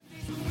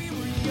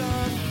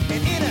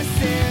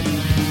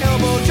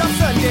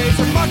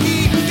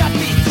he got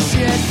beat to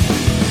shit.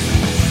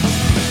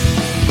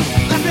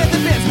 Laugh at the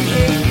bands we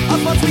hate. Our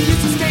buds we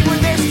used to skate when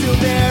they're still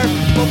there.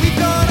 But we've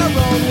gone our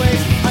own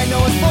ways. I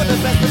know it's for the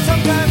best, but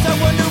sometimes I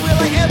wonder, will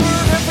I ever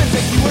have friends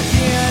like you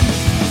again?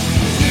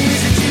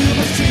 Is it too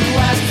much to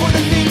ask for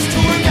the things to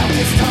work out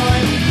this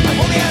time? I've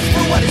only asked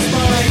for what is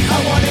mine.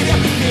 I wanted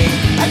everything.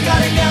 I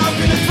got it now, I'm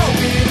gonna throw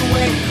it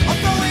away. I'll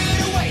throw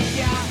it away,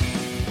 yeah.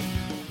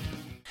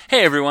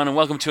 Hey everyone, and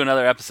welcome to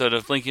another episode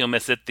of Blink You'll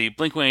Miss It, the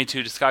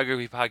Blink-182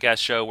 discography podcast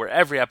show where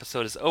every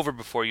episode is over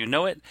before you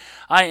know it.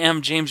 I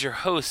am James, your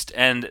host,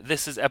 and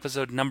this is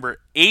episode number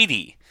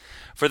 80.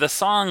 For the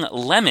song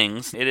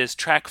Lemmings, it is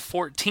track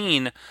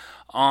 14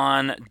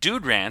 on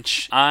Dude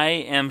Ranch. I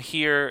am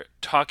here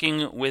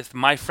talking with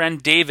my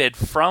friend David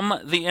from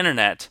the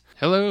internet.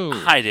 Hello.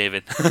 Hi,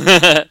 David.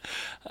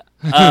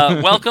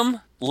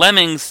 Welcome.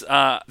 Lemmings,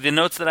 the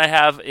notes that I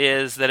have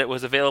is that it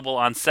was available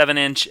on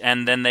 7-inch,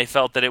 and then they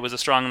felt that it was a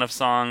strong enough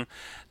song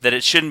that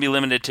it shouldn't be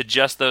limited to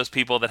just those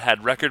people that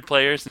had record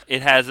players.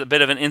 It has a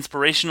bit of an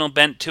inspirational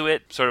bent to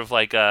it, sort of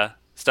like a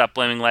stop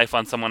blaming life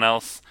on someone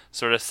else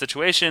sort of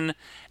situation,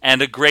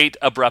 and a great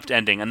abrupt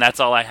ending, and that's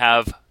all I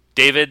have.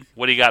 David,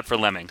 what do you got for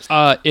Lemmings?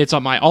 It's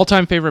my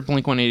all-time favorite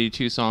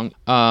Blink-182 song.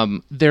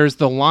 There's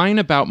the line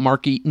about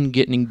Mark Eaton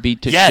getting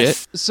beat to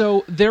shit.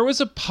 So there was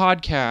a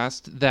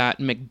podcast that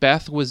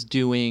Macbeth was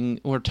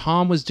doing, or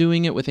Tom was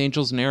doing it with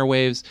Angels and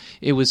Airwaves.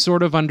 It was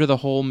sort of under the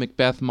whole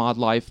Macbeth mod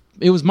life.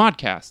 It was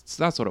modcasts.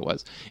 That's what it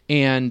was.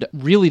 And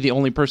really the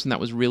only person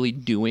that was really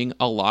doing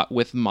a lot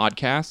with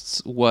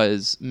modcasts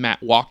was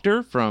Matt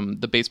Wachter,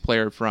 the bass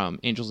player from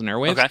Angels and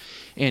Airwaves. Okay.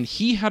 And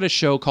he had a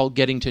show called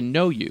Getting to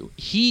Know You.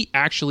 He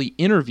actually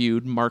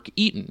interviewed Mark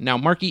Eaton. Now,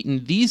 Mark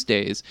Eaton these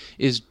days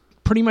is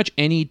pretty much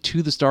any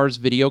To the Stars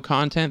video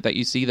content that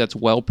you see that's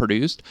well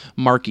produced,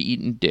 Mark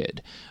Eaton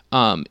did.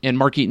 And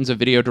Mark Eaton's a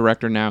video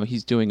director now.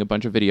 He's doing a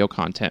bunch of video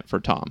content for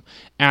Tom.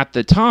 At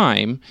the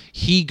time,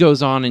 he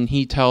goes on and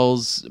he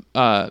tells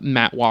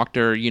Matt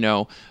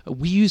Wachter,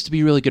 we used to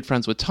be really good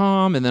friends with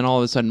Tom, and then all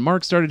of a sudden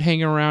Mark started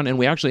hanging around, and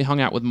we actually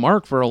hung out with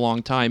Mark for a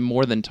long time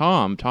more than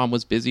Tom. Tom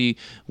was busy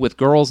with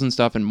girls and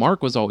stuff, and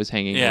Mark was always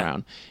hanging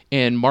around.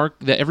 And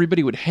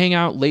everybody would hang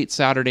out late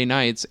Saturday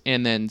nights,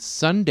 and then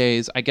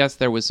Sundays, I guess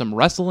there was some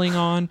wrestling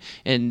on,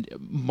 and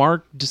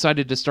Mark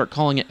decided to start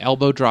calling it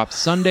Elbow Drop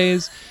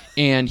Sundays.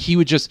 And he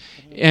would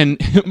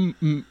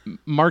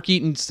Mark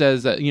Eaton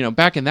says that,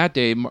 back in that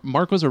day,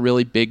 Mark was a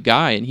really big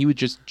guy, and he would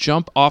just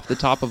jump off the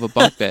top of a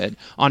bunk bed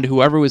onto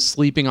whoever was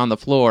sleeping on the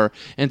floor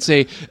and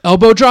say,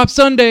 "Elbow drop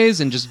Sundays,"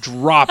 and just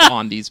drop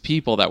on these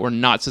people that were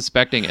not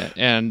suspecting it.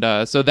 And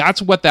so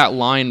that's what that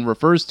line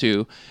refers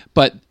to.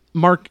 But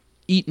Mark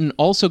Eaton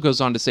also goes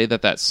on to say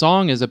that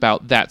song is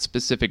about that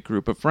specific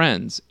group of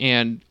friends.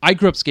 And I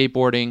grew up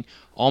skateboarding.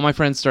 All my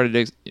friends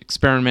started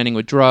experimenting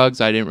with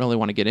drugs. I didn't really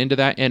want to get into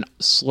that. And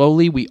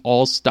slowly we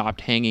all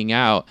stopped hanging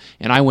out.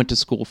 And I went to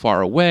school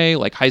far away,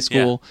 like high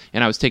school,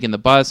 and I was taking the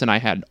bus, and I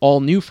had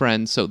all new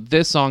friends. So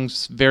this song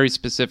very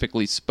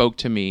specifically spoke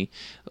to me,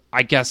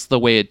 I guess the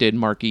way it did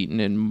Mark Eaton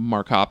and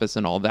Mark Hoppus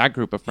and all that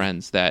group of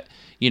friends, that,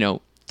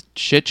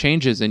 shit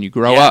changes and you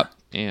grow up.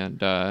 And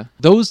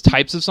those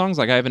types of songs,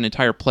 like I have an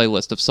entire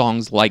playlist of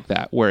songs like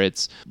that, where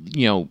it's,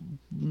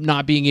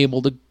 not being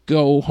able to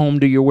go home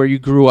to where you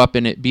grew up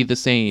and it be the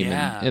same.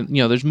 Yeah. And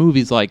there's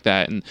movies like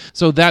that. And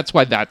so that's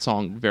why that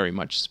song very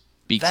much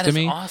speaks to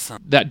me. That is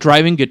awesome. That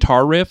driving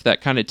guitar riff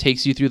that kind of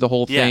takes you through the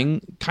whole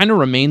thing kind of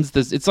remains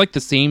this. It's like the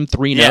same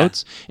three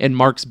notes, and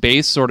Mark's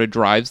bass sort of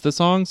drives the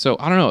song. So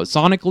I don't know.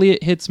 Sonically,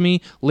 it hits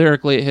me.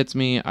 Lyrically, it hits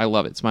me. I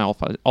love it. It's my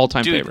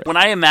all-time favorite. When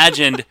I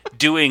imagined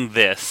doing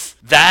this,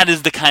 that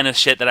is the kind of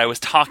shit that I was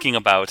talking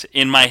about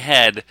in my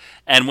head.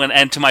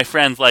 And to my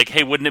friends, like,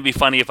 hey, wouldn't it be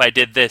funny if I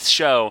did this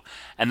show?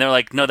 And they're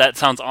like, no, that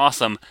sounds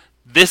awesome.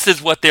 This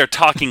is what they're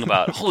talking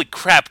about. Holy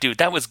crap, dude,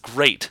 that was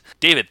great.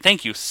 David,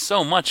 thank you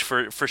so much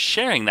for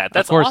sharing that.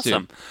 That's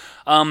awesome.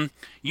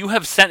 You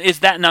have sent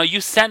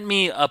you sent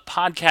me a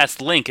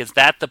podcast link. Is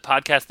that the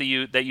podcast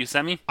that you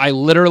sent me? I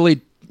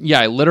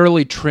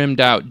literally trimmed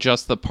out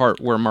just the part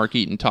where Mark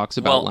Eaton talks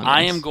about Lemmings.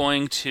 I am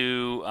going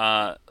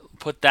to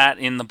put that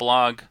in the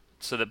blog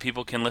so that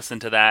people can listen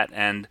to that.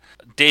 And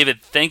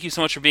David, thank you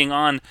so much for being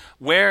on.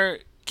 Where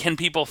can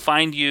people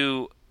find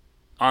you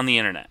on the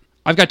internet?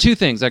 I've got two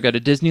things. I've got a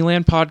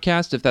Disneyland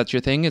podcast, if that's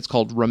your thing. It's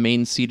called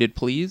Remain Seated,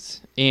 Please.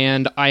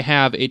 And I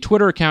have a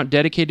Twitter account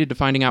dedicated to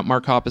finding out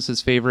Mark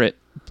Hoppus's favorite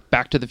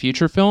Back to the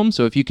Future film.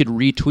 So if you could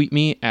retweet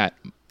me at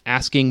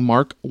Asking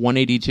Mark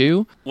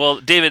 182. Well,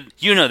 David,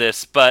 you know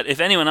this, but if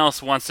anyone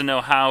else wants to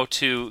know how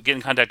to get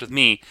in contact with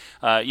me,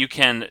 you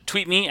can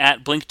tweet me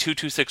at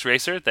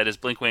Blink226Racer. That is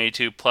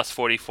Blink182 plus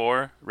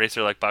 44,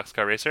 Racer like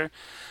Boxcar Racer.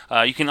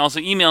 You can also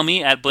email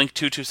me at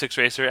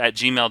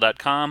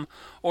blink226racer@gmail.com,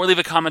 or leave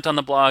a comment on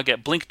the blog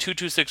at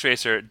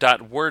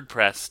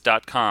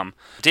blink226racer.wordpress.com.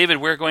 David,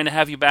 we're going to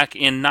have you back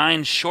in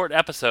 9 short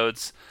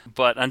episodes,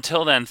 but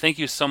until then, thank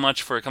you so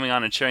much for coming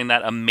on and sharing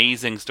that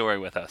amazing story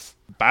with us.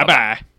 Bye-bye.